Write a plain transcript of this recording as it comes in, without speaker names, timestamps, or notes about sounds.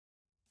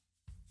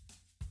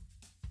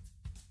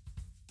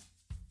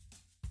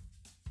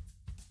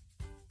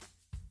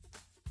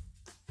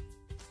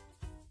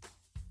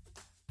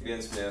Ben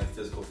Smith,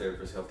 physical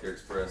therapist, Healthcare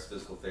Express,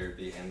 physical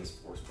therapy, and the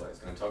sports place.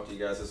 Going to talk to you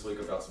guys this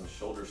week about some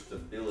shoulder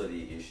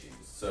stability issues.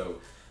 So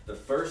the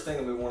first thing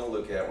that we want to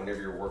look at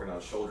whenever you're working on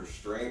shoulder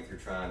strength, you're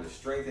trying to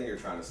strengthen, you're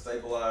trying to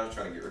stabilize,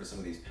 trying to get rid of some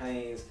of these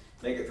pains,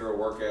 make it through a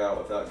workout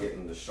without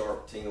getting the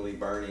sharp, tingly,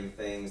 burning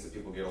things that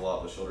people get a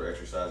lot with shoulder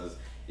exercises,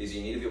 is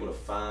you need to be able to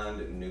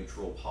find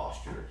neutral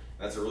posture.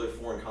 And that's a really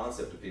foreign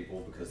concept to people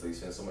because they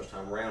spend so much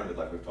time rounded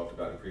like we've talked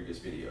about in previous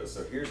videos.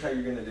 So here's how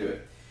you're going to do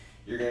it.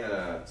 You're going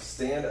to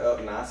stand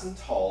up nice and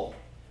tall,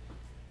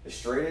 as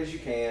straight as you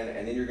can,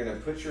 and then you're going to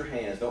put your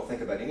hands, don't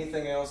think about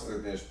anything else other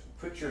than just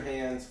put your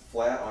hands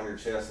flat on your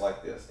chest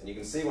like this. And you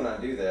can see when I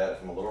do that,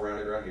 if I'm a little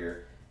rounded right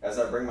here, as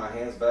I bring my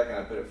hands back and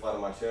I put it flat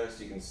on my chest,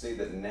 you can see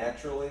that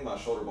naturally my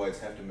shoulder blades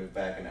have to move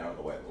back and out of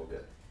the way a little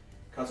bit.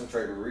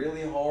 Concentrate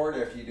really hard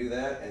after you do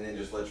that, and then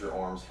just let your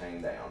arms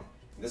hang down.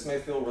 This may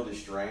feel really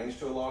strange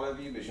to a lot of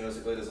you, but you notice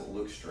it really doesn't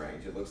look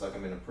strange. It looks like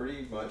I'm in a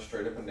pretty much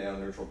straight up and down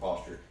neutral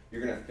posture.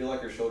 You're going to feel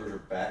like your shoulders are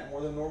back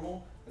more than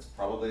normal. That's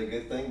probably a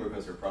good thing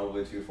because they're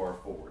probably too far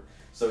forward.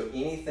 So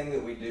anything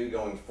that we do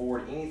going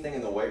forward, anything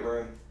in the weight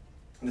room,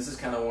 this is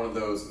kind of one of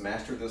those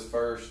master this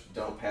first,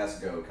 don't pass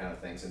go kind of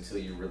things until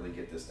you really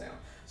get this down.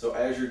 So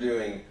as you're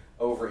doing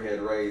overhead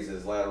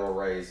raises, lateral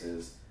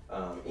raises,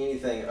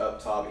 anything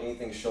up top,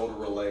 anything shoulder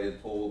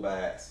related,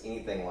 pullbacks,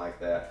 anything like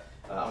that,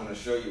 I'm going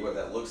to show you what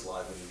that looks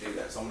like when you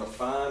do that. So I'm going to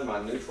find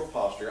my neutral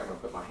posture. I'm going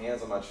to put my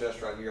hands on my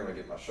chest right here. I'm going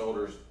to get my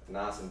shoulders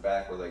nice and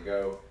back where they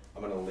go.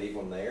 I'm going to leave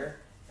them there.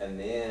 And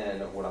then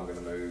what I'm going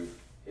to move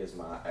is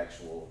my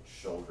actual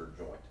shoulder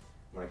joint.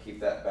 I'm going to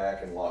keep that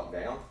back and locked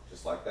down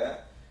just like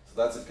that. So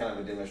that's kind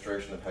of a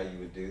demonstration of how you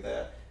would do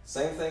that.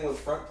 Same thing with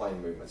front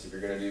plane movements. If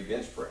you're going to do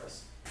bench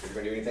press, if you're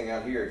going to do anything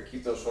out here,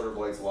 keep those shoulder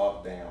blades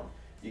locked down.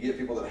 You get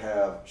people that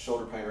have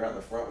shoulder pain right in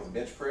the front with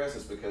bench press,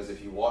 it's because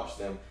if you watch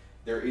them,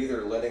 they're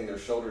either letting their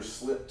shoulders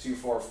slip too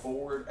far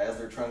forward as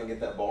they're trying to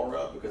get that bar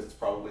up because it's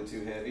probably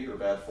too heavy or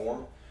bad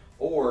form,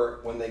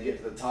 or when they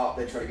get to the top,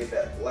 they try to get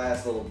that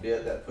last little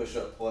bit, that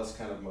push-up plus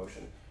kind of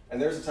motion.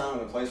 And there's a time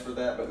and a place for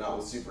that, but not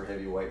with super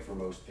heavy weight for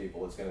most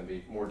people. It's going to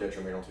be more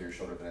detrimental to your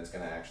shoulder than it's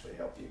going to actually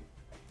help you.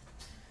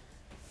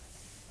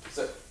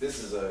 So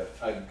this is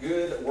a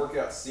good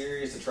workout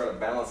series to try to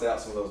balance out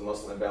some of those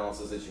muscle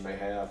imbalances that you may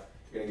have.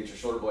 You're going to get your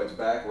shoulder blades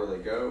back where they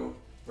go.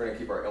 We're going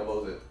to keep our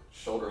elbows at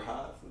shoulder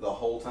height the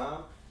whole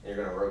time, and you're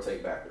going to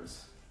rotate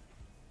backwards.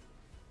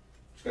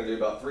 Just going to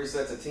do about 3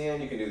 sets of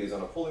 10. You can do these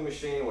on a pulling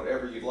machine,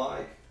 whatever you'd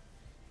like.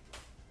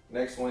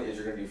 Next one is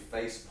you're going to do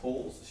face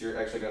pulls. So you're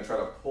actually going to try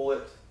to pull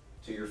it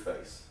to your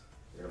face.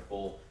 You're going to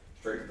pull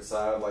straight to the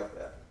side like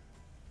that.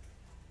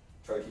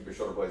 Try to keep your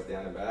shoulder blades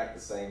down and back,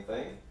 the same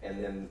thing.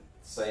 And then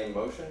same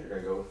motion, you're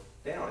going to go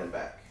down and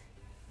back.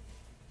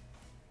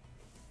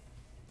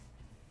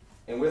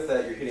 And with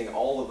that, you're hitting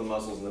all of the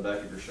muscles in the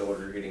back of your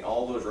shoulder. You're getting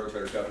all those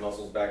rotator cuff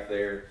muscles back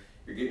there.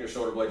 You're getting your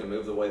shoulder blade to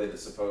move the way that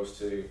it's supposed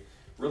to.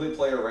 Really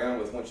play around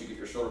with, once you get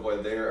your shoulder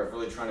blade there, of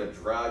really trying to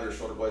drive your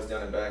shoulder blades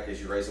down and back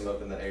as you raise them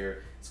up in the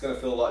air. It's going to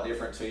feel a lot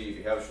different to you. If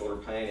you have shoulder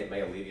pain, it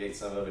may alleviate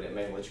some of it. It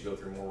may let you go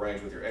through more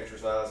range with your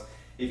exercise.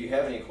 If you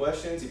have any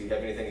questions, if you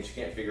have anything that you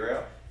can't figure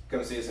out,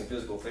 come see us in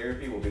physical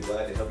therapy. We'll be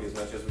glad to help you as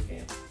much as we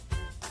can.